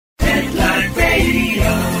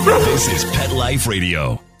This is Pet Life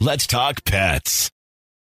Radio. Let's talk pets.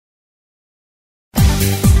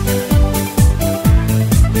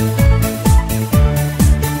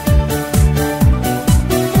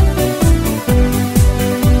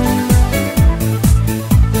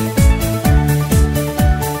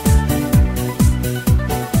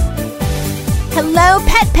 Hello,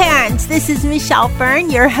 pet parents. This is Michelle Fern,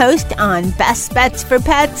 your host on Best Bets for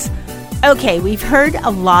Pets. Okay, we've heard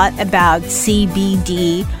a lot about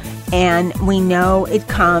CBD, and we know it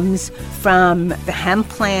comes from the hemp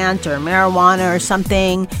plant or marijuana or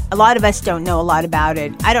something. A lot of us don't know a lot about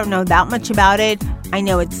it. I don't know that much about it. I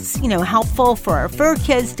know it's, helpful for our fur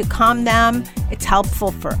kids to calm them. It's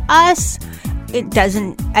helpful for us. It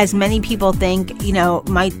doesn't, as many people think,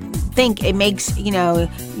 might think it makes,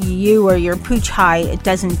 you or your pooch high. It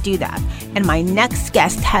doesn't do that. And my next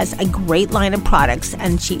guest has a great line of products,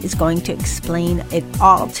 and she is going to explain it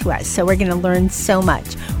all to us. So we're going to learn so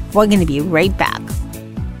much. We're going to be right back.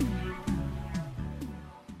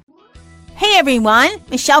 Hey everyone,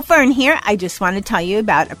 Michelle Fern here. I just want to tell you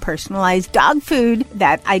about a personalized dog food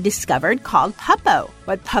that I discovered called Puppo.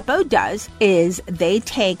 What Puppo does is they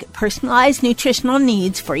take personalized nutritional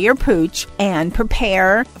needs for your pooch and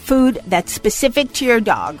prepare food that's specific to your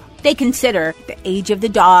dog. They consider the age of the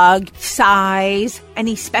dog, size,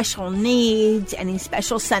 any special needs, any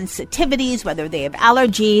special sensitivities, whether they have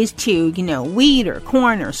allergies to, wheat or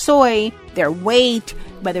corn or soy, their weight,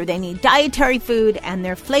 whether they need dietary food, and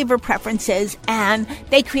their flavor preferences, and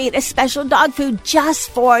they create a special dog food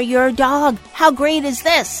just for your dog. How great is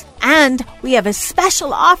this? And we have a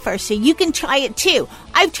special offer so you can try it too.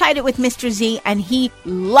 I've tried it with Mr. Z and he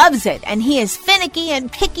loves it. And he is finicky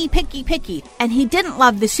and picky. And he didn't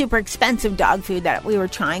love the super expensive dog food that we were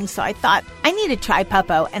trying. So I thought, I need to try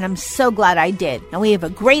Puppo, and I'm so glad I did. And we have a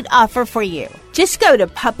great offer for you. Just go to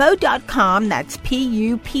puppo.com, that's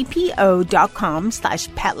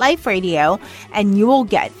PUPPO.com/PetLifeRadio, and you will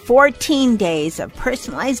get 14 days of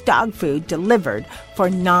personalized dog food delivered for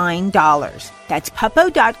 $9. That's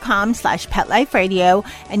puppo.com/PetLifeRadio,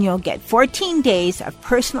 and you'll get 14 days of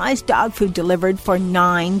personalized dog food delivered for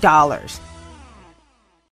 $9.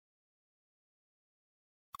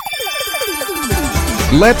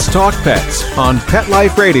 Let's Talk Pets on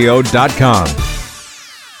PetLifeRadio.com.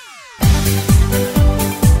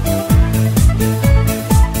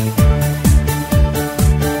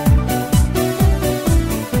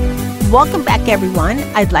 Welcome back, everyone.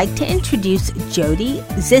 I'd like to introduce Jody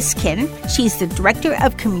Ziskin. She's the Director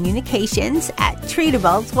of Communications at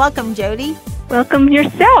Treatables. Welcome, Jody. Welcome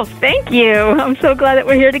yourself. Thank you. I'm so glad that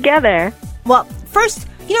we're here together. Well, first,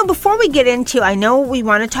 before we get into, I know we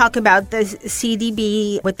want to talk about the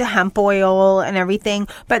CBD with the hemp oil and everything,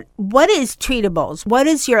 but what is Treatables? What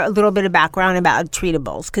is a little bit of background about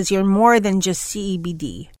Treatables? Because you're more than just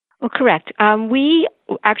CBD. Well, correct. We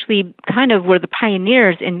actually kind of were the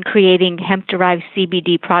pioneers in creating hemp-derived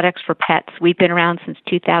CBD products for pets. We've been around since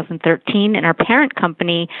 2013, and our parent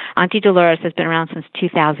company, Auntie Dolores, has been around since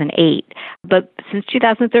 2008. But since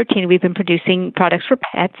 2013, we've been producing products for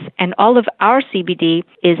pets, and all of our CBD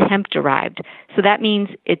is hemp-derived. So that means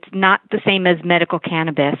it's not the same as medical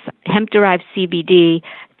cannabis. Hemp-derived CBD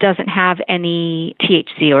doesn't have any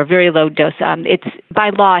THC or very low dose. It's by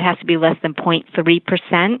law, it has to be less than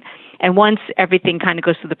 0.3%. And once everything kind of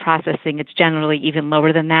goes through the processing, it's generally even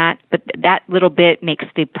lower than that. But that little bit makes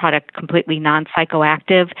the product completely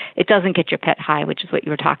non-psychoactive. It doesn't get your pet high, which is what you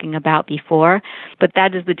were talking about before. But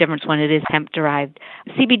that is the difference when it is hemp-derived.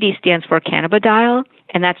 CBD stands for cannabidiol,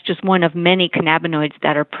 and that's just one of many cannabinoids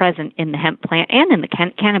that are present in the hemp plant and in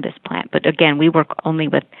the cannabis plant. But again, we work only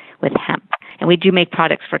with hemp. And we do make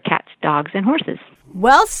products for cats, dogs, and horses.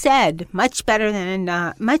 Well said. Much better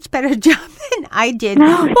job than I did.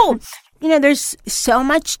 Oh, there's so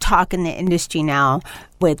much talk in the industry now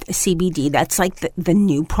with CBD. That's like the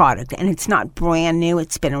new product, and it's not brand new.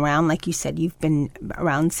 It's been around, like you said, you've been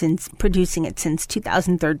around since producing it since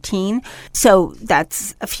 2013. So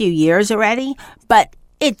that's a few years already. But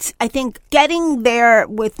it's, I think, getting there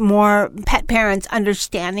with more pet parents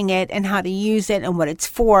understanding it and how to use it and what it's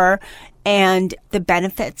for and the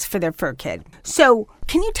benefits for their fur kid. So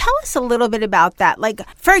can you tell us a little bit about that? Like,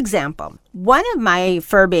 for example, one of my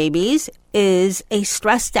fur babies is a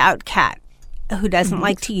stressed out cat who doesn't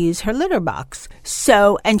like to use her litter box.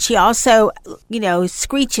 So, and she also,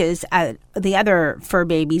 screeches at the other fur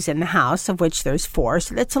babies in the house, of which there's 4.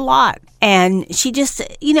 So that's a lot. And she just,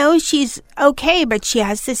 she's okay, but she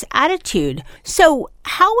has this attitude. So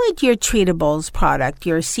how would your Treatables product,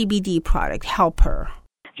 your CBD product, help her?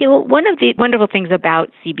 Yeah, well, one of the wonderful things about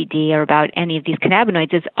CBD or about any of these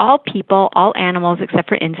cannabinoids is all people, all animals except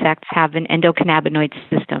for insects have an endocannabinoid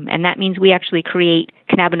system. And that means we actually create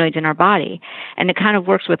cannabinoids in our body. And it kind of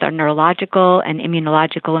works with our neurological and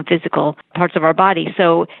immunological and physical parts of our body.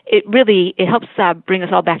 So it helps bring us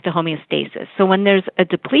all back to homeostasis. So when there's a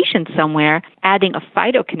depletion somewhere, adding a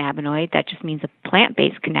phytocannabinoid, that just means a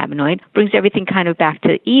plant-based cannabinoid, brings everything kind of back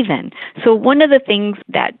to even. So one of the things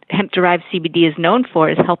that hemp-derived CBD is known for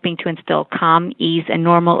is helping to instill calm, ease, and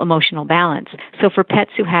normal emotional balance. So for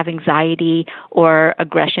pets who have anxiety or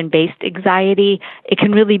aggression-based anxiety, it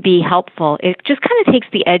can really be helpful. It just kind of takes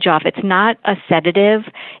the edge off. It's not a sedative.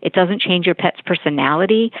 It doesn't change your pet's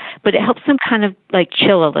personality, but it helps them kind of like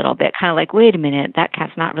chill a little bit, kind of like, wait a minute, that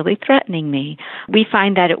cat's not really threatening me. We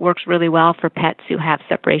find that it works really well for pets who have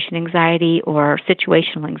separation anxiety or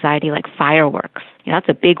situational anxiety like fireworks. That's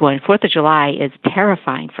a big one. 4th of July is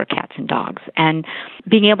terrifying for cats and dogs. And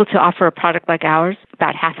being able to offer a product like ours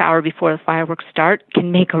about half hour before the fireworks start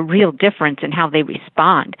can make a real difference in how they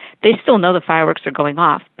respond. They still know the fireworks are going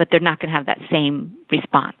off, but they're not going to have that same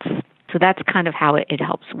response. So that's kind of how it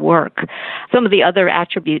helps work. Some of the other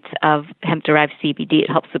attributes of hemp-derived CBD, it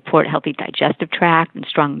helps support healthy digestive tract and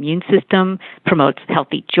strong immune system, promotes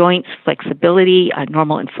healthy joints, flexibility, a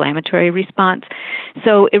normal inflammatory response.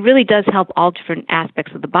 So it really does help all different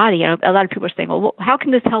aspects of the body. And a lot of people are saying, well, how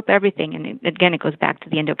can this help everything? And again, it goes back to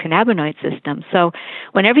the endocannabinoid system. So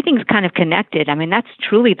when everything's kind of connected, I mean, that's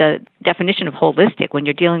truly the definition of holistic. When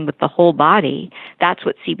you're dealing with the whole body, that's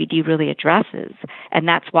what CBD really addresses. And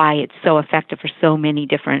that's why it's so effective for so many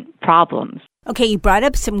different problems. Okay, you brought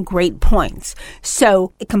up some great points.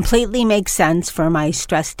 So it completely makes sense for my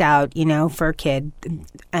stressed out, for a kid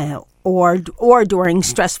or during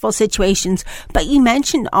stressful situations. But you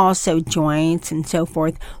mentioned also joints and so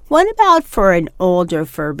forth. What about for an older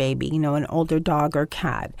fur baby, an older dog or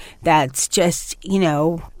cat that's just,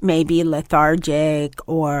 maybe lethargic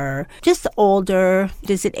or just older?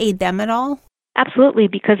 Does it aid them at all? Absolutely,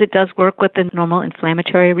 because it does work with the normal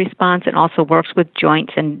inflammatory response and also works with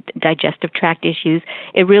joints and digestive tract issues.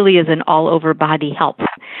 It really is an all-over body help.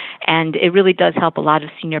 And it really does help a lot of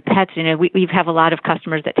senior pets. We have a lot of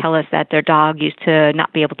customers that tell us that their dog used to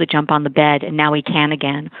not be able to jump on the bed and now he can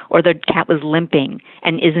again, or their cat was limping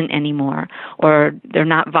and isn't anymore, or they're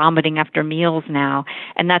not vomiting after meals now.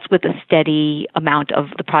 And that's with a steady amount of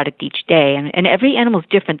the product each day. And every animal is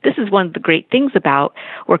different. This is one of the great things about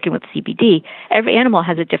working with CBD. Every animal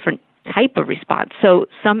has a different type of response. So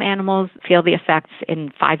some animals feel the effects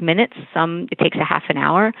in 5 minutes. Some, it takes a half an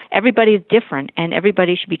hour. Everybody is different, and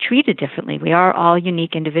everybody should be treated differently. We are all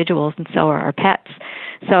unique individuals, and so are our pets.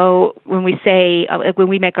 So when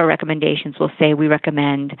we make our recommendations, we'll say we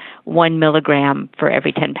recommend 1 milligram for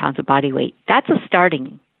every 10 pounds of body weight. That's a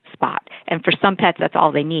starting spot. And for some pets, that's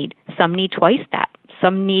all they need. Some need twice that.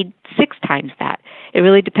 Some need 6 times that. It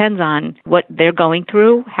really depends on what they're going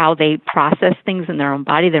through, how they process things in their own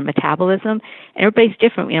body, their metabolism. And everybody's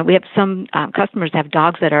different. We have some customers that have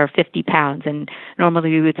dogs that are 50 pounds, and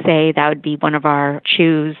normally we would say that would be one of our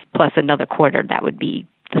chews plus another quarter. That would be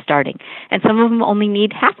the starting. And some of them only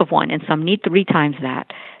need half of one, and some need 3 times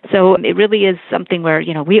that. So it really is something where,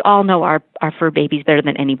 we all know our fur babies better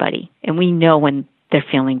than anybody, and we know when they're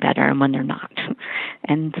feeling better and when they're not.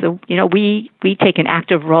 And so, we take an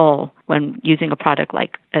active role when using a product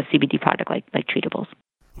like a CBD product like Treatables.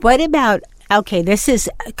 What about, okay, this is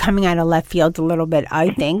coming out of left field a little bit,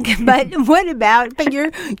 I think, but what about, but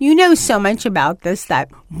you know so much about this,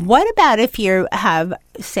 what about if you have,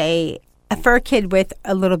 say, a fur kid with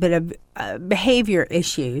a little bit of behavior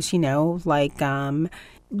issues, like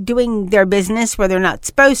doing their business where they're not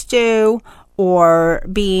supposed to, or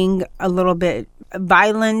being a little bit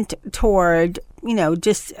violent toward,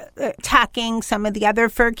 just attacking some of the other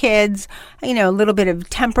fur kids, a little bit of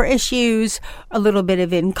temper issues, a little bit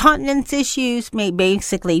of incontinence issues,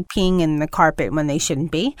 basically peeing in the carpet when they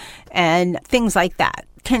shouldn't be, and things like that.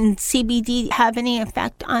 Can CBD have any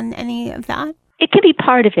effect on any of that? It can be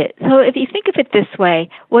part of it. So if you think of it this way,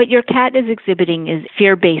 what your cat is exhibiting is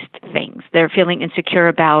fear-based things. They're feeling insecure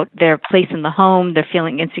about their place in the home. They're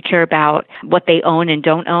feeling insecure about what they own and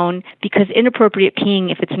don't own. Because inappropriate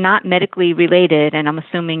peeing, if it's not medically related, and I'm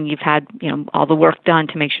assuming you've had all the work done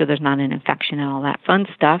to make sure there's not an infection and all that fun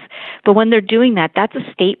stuff, but when they're doing that, that's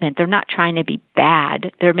a statement. They're not trying to be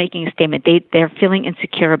bad. They're making a statement. They're feeling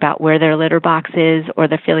insecure about where their litter box is, or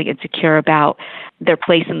they're feeling insecure about their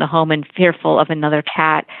place in the home and fearful of another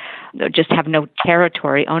cat, just have no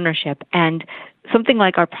territory ownership. And something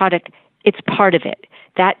like our product, it's part of it.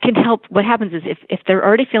 that can help. What happens is if they're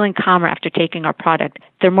already feeling calmer after taking our product,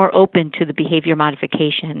 they're more open to the behavior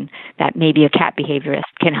modification that maybe a cat behaviorist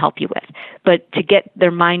can help you with. But to get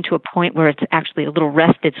their mind to a point where it's actually a little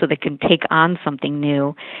rested so they can take on something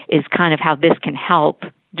new is kind of how this can help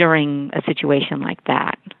during a situation like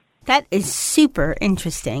that. That is super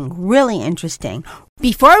interesting, really interesting.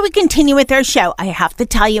 Before we continue with our show, I have to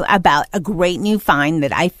tell you about a great new find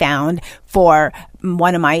that I found for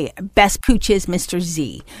one of my best pooches, Mr.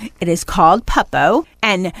 Z. It is called Puppo,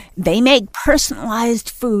 and they make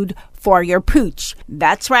personalized food for your pooch.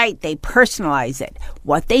 That's right, they personalize it.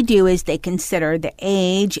 What they do is they consider the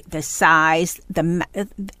age, the size, the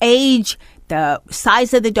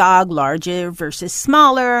size of the dog, larger versus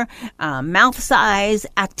smaller, mouth size,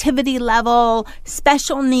 activity level,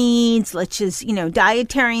 special needs, such as,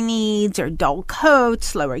 dietary needs or dull coat,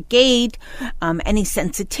 slower gait, any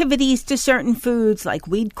sensitivities to certain foods like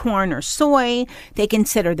wheat, corn, or soy. They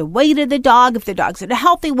consider the weight of the dog, if the dog's at a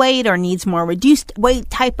healthy weight or needs more reduced weight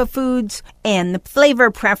type of foods, and the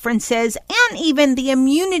flavor preferences, and even the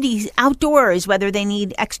immunity outdoors, whether they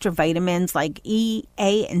need extra vitamins like E,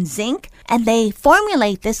 A, and zinc. And they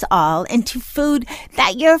formulate this all into food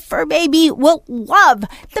that your fur baby will love.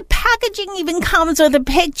 The packaging even comes with a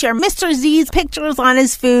picture. Mr. Z's picture is on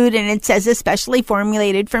his food, and it says especially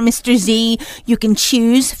formulated for Mr. Z. You can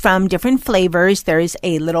choose from different flavors. There's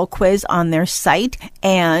a little quiz on their site.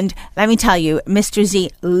 And let me tell you, Mr. Z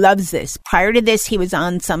loves this. Prior to this, he was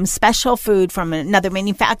on some special food from another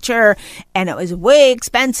manufacturer, and it was way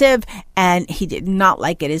expensive, and he did not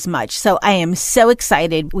like it as much. So I am so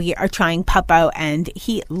excited. We are trying Puppo, and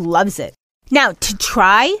he loves it. Now, to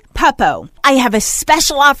try Puppo, I have a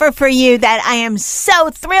special offer for you that I am so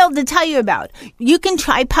thrilled to tell you about. You can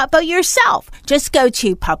try Puppo yourself. Just go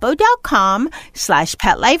to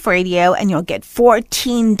puppo.com/PetLifeRadio, and you'll get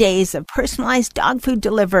 14 days of personalized dog food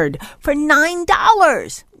delivered for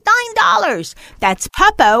 $9. $9. That's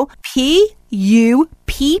Puppo,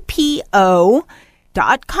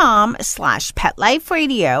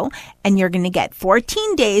 PUPPO.com/PetLifeRadio, and you're going to get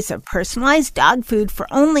 14 days of personalized dog food for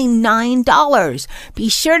only $9. Be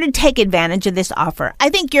sure to take advantage of this offer. I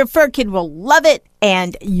think your fur kid will love it,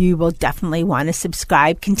 and you will definitely want to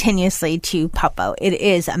subscribe continuously to Puppo. It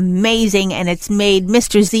is amazing, and it's made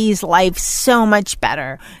Mr. Z's life so much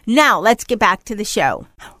better. Now, let's get back to the show.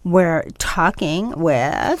 We're talking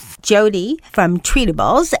with Jody from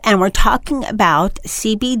Treatables, and we're talking about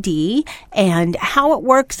CBD and how it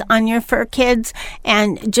works on your fur kids,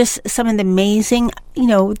 and just some of the amazing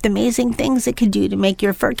things it could do to make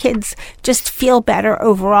your fur kids just feel better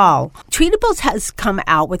overall. Treatables has come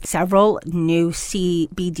out with several new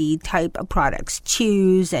CBD type of products,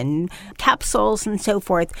 chews and capsules and so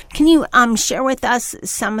forth. Can you share with us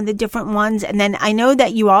some of the different ones? And then I know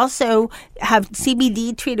that you also have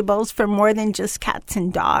CBD treatables for more than just cats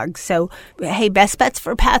and dogs. So, hey, Best Bets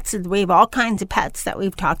for Pets, we have all kinds of pets that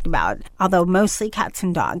we've talked about, although mostly cats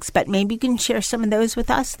and dogs. But maybe you can share some of those with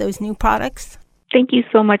us, those new products? Thank you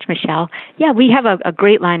so much, Michelle. Yeah, we have a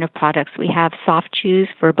great line of products. We have soft chews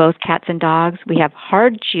for both cats and dogs. We have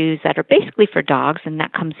hard chews that are basically for dogs, and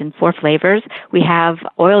that comes in 4 flavors. We have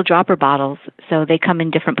oil dropper bottles, so they come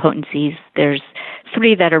in different potencies. There's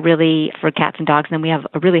 3 that are really for cats and dogs, and then we have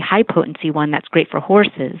a really high potency one that's great for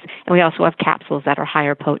horses. And we also have capsules that are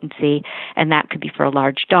higher potency, and that could be for a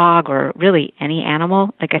large dog or really any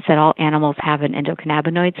animal. Like I said, all animals have an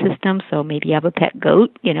endocannabinoid system, so maybe you have a pet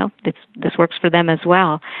goat, this works for them as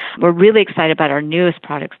well. We're really excited about our newest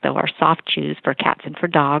products, though, our soft chews for cats and for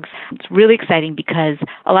dogs. It's really exciting because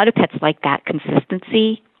a lot of pets like that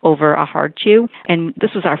consistency over a hard chew. And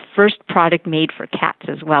this was our first product made for cats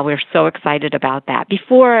as well. We're so excited about that.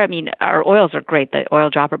 Before, our oils are great, the oil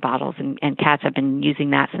dropper bottles, and cats have been using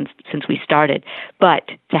that since we started. But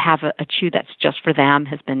to have a chew that's just for them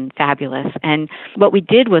has been fabulous. And what we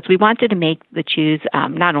did was we wanted to make the chews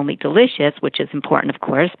not only delicious, which is important, of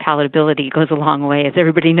course. Palatability goes a long way, as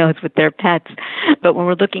everybody knows, with their pets. But when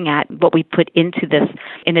we're looking at what we put into this,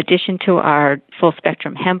 in addition to our full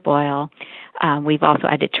spectrum hemp oil, we've also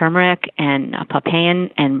added turmeric and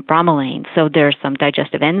papain and bromelain. So there's some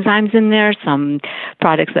digestive enzymes in there, some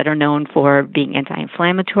products that are known for being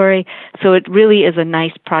anti-inflammatory. So it really is a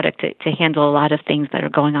nice product to handle a lot of things that are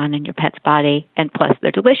going on in your pet's body. And plus,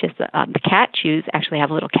 they're delicious. The cat chews actually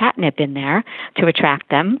have a little catnip in there to attract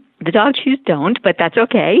them. The dog chews don't, but that's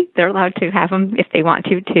okay. They're allowed to have them if they want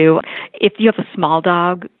to, too. If you have a small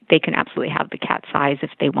dog, they can absolutely have the cat size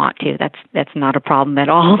if they want to. That's not a problem at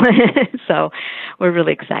all. So we're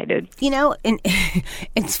really excited. And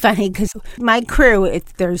it's funny because my crew,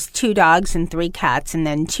 there's 2 dogs and 3 cats, and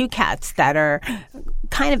then 2 cats that are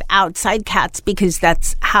kind of outside cats because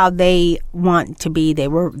that's how they want to be. They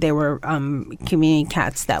were community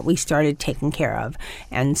cats that we started taking care of,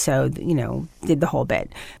 and so did the whole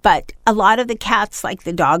bit. But a lot of the cats like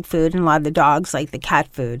the dog food, and a lot of the dogs like the cat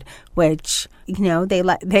food, which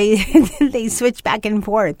they switch back and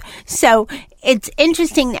forth. So it's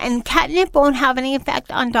interesting. And catnip won't have any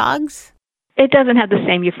effect on dogs? It doesn't have the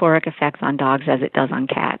same euphoric effects on dogs as it does on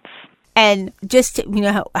cats. And just,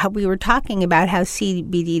 how we were talking about how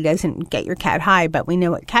CBD doesn't get your cat high, but we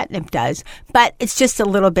know what catnip does. But it's just a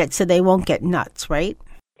little bit so they won't get nuts, right?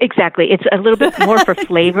 Exactly. It's a little bit more for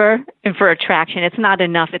flavor and for attraction. It's not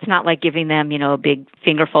enough. It's not like giving them, a big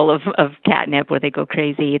fingerful of catnip where they go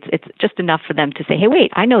crazy. It's just enough for them to say, hey,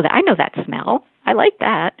 wait, I know that smell. I like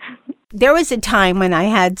that. There was a time when I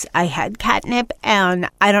had catnip, and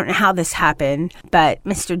I don't know how this happened, but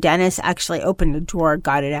Mr. Dennis actually opened a drawer,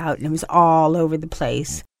 got it out, and it was all over the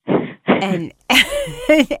place. And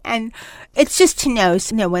and it's just to know,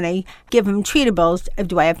 when I give them treatables,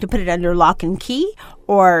 do I have to put it under lock and key,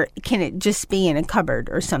 or can it just be in a cupboard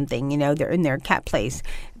or something? They're in their cat place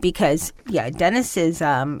because Dennis is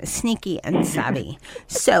sneaky and savvy.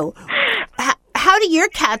 So. How do your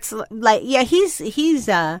cats like? Yeah, he used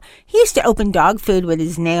to open dog food with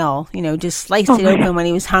his nail. Just slice it open when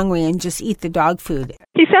he was hungry and just eat the dog food.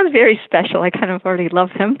 He sounds very special. I kind of already love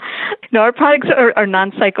him. No, our products are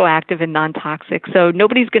non-psychoactive and non-toxic, so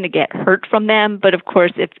nobody's going to get hurt from them. But of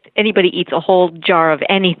course, if anybody eats a whole jar of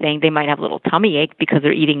anything, they might have a little tummy ache because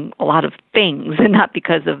they're eating a lot of things and not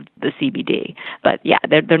because of the CBD. But yeah,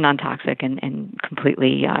 they're non-toxic and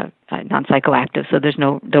completely non-psychoactive, so there's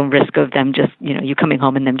no risk of them just, you coming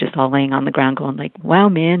home and them just all laying on the ground going like, wow,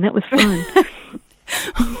 man, that was fun.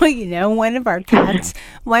 Well, one of our cats,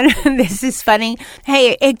 this is funny.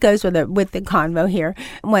 Hey, it goes with the convo here.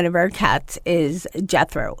 One of our cats is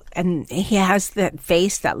Jethro, and he has that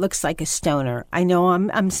face that looks like a stoner. I know I'm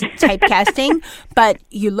typecasting, but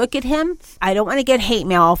you look at him, I don't want to get hate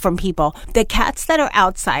mail from people. The cats that are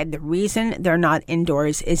outside, the reason they're not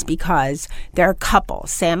indoors is because they're a couple.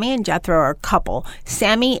 Sammy and Jethro are a couple.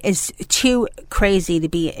 Sammy is too crazy to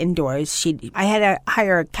be indoors. I had to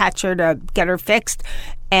hire a catcher to get her fixed,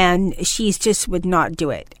 and she just would not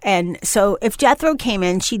do it. And so if Jethro came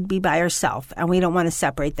in, she'd be by herself, and we don't want to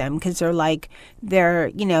separate them because they're like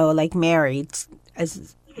married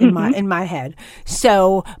as in my head.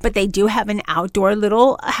 So, but they do have an outdoor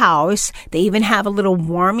little house. They even have a little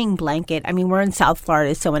warming blanket. I mean, we're in South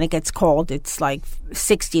Florida, so when it gets cold, it's like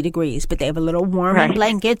 60 degrees, but they have a little warming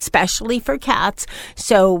blanket specially for cats.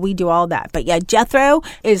 So we do all that. But yeah, Jethro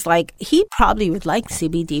is like, he probably would like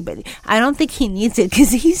CBD, but I don't think he needs it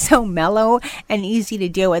because he's so mellow and easy to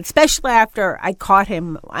deal with, especially after I caught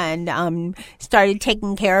him and started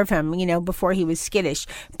taking care of him, before he was skittish.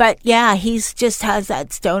 But yeah, he's just has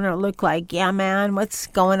that stoner look like, yeah, man, what's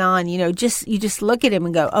going on? You just look at him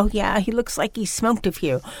and go, oh yeah, he looks like he smoked a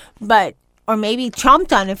few, or maybe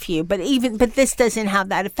chomped on a few, but this doesn't have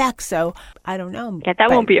that effect, so I don't know. Yeah, that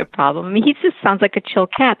won't be a problem. I mean, he just sounds like a chill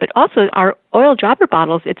cat, but also our oil dropper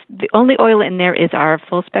bottles, it's the only oil in there is our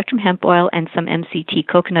full spectrum hemp oil and some MCT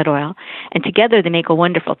coconut oil, and together they make a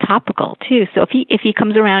wonderful topical too. So if he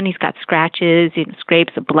comes around, he's got scratches,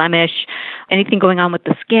 scrapes, a blemish, anything going on with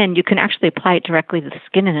the skin, you can actually apply it directly to the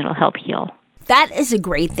skin and it'll help heal. That is a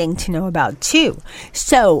great thing to know about, too.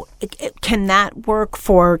 So can that work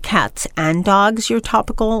for cats and dogs, your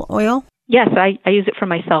topical oil? Yes, I use it for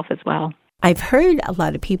myself as well. I've heard a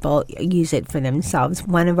lot of people use it for themselves.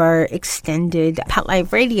 One of our extended Pet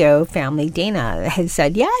Life Radio family, Dana, has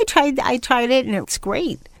said, yeah, I tried it, and it's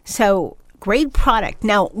great. So great product.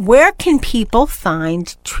 Now, where can people find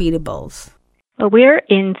treatables? Well, we're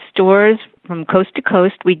in stores from coast to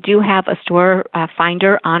coast. We do have a store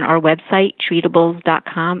finder on our website,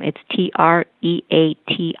 treatables.com. It's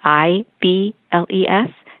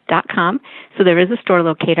treatibles.com. So there is a store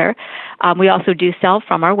locator. We also do sell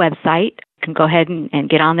from our website. You can go ahead and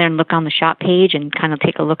get on there and look on the shop page and kind of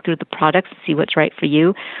take a look through the products and see what's right for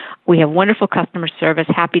you. We have wonderful customer service,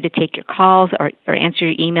 happy to take your calls or answer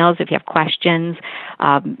your emails if you have questions.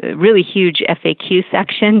 Really huge FAQ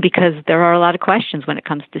section because there are a lot of questions when it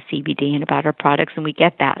comes to CBD and about our products, and we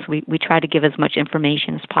get that. So we try to give as much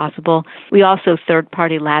information as possible. We also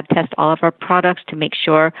third-party lab test all of our products to make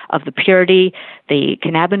sure of the purity, the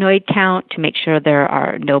cannabinoid count, to make sure there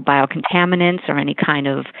are no biocontaminants or any kind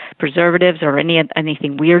of preservatives or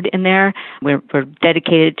anything weird in there. We're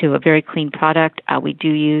dedicated to a very clean product.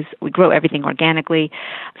 We grow everything organically,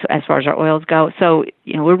 so as far as our oils go. So,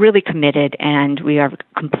 we're really committed, and we are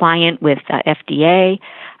compliant with FDA.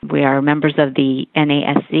 We are members of the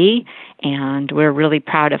NASC, and we're really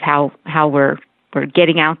proud of how we're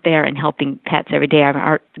getting out there and helping pets every day.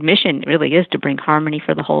 Our mission really is to bring harmony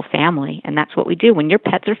for the whole family, and that's what we do. When your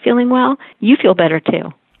pets are feeling well, you feel better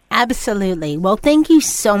too. Absolutely. Well, thank you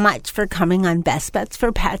so much for coming on Best Bets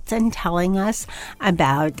for Pets and telling us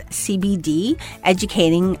about CBD,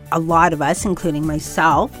 educating a lot of us, including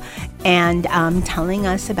myself, and telling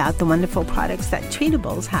us about the wonderful products that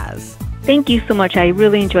Treatables has. Thank you so much. I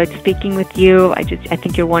really enjoyed speaking with you. I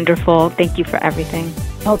think you're wonderful. Thank you for everything.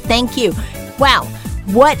 Oh, thank you. Wow.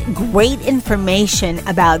 What great information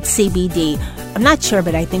about CBD. I'm not sure,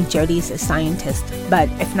 but I think Jody's a scientist. But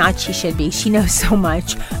if not, she should be. She knows so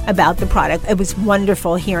much about the product. It was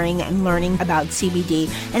wonderful hearing and learning about CBD.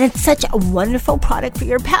 And it's such a wonderful product for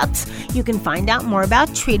your pets. You can find out more about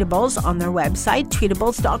Treatables on their website,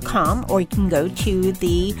 treatables.com, or you can go to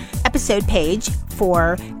the episode page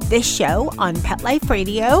for this show on Pet Life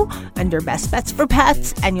Radio under Best Bets for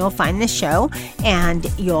Pets, and you'll find this show, and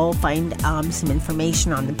you'll find some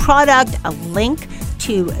information on the product, a link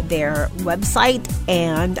to their website,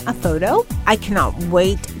 and a photo. I cannot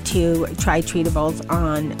wait to try Treatables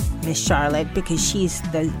on Miss Charlotte because she's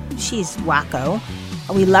wacko.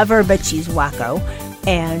 We love her, but she's wacko,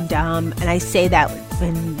 and I say that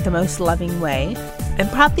in the most loving way. And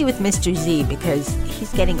probably with Mr. Z because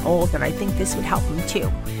he's getting old and I think this would help him too.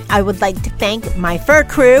 I would like to thank my fur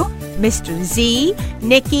crew, Mr. Z,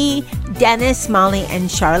 Nikki, Dennis, Molly, and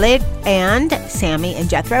Charlotte, and Sammy and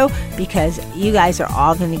Jethro, because you guys are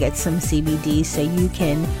all going to get some CBD so you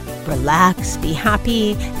can relax, be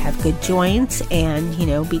happy, have good joints, and,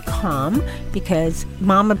 be calm, because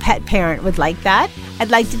Mama Pet Parent would like that.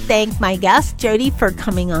 I'd like to thank my guest, Jody, for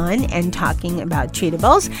coming on and talking about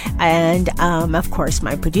Treatables, and, of course,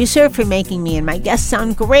 my producer for making me and my guests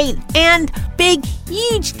sound great, and big,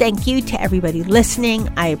 huge thank you to everybody listening.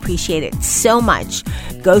 I appreciate it so much.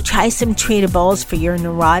 Go try some Treatables for your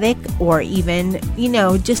neurotic or even,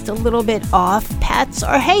 just a little bit off pets,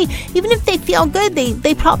 or hey, even if they feel good,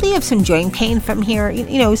 they probably have some joint pain from here,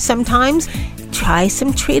 sometimes. Try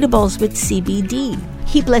some Treatables with CBD.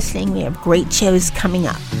 Keep listening. We have great shows coming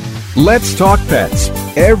up. Let's Talk Pets,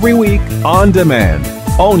 every week on demand,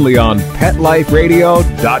 only on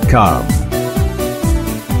PetLifeRadio.com.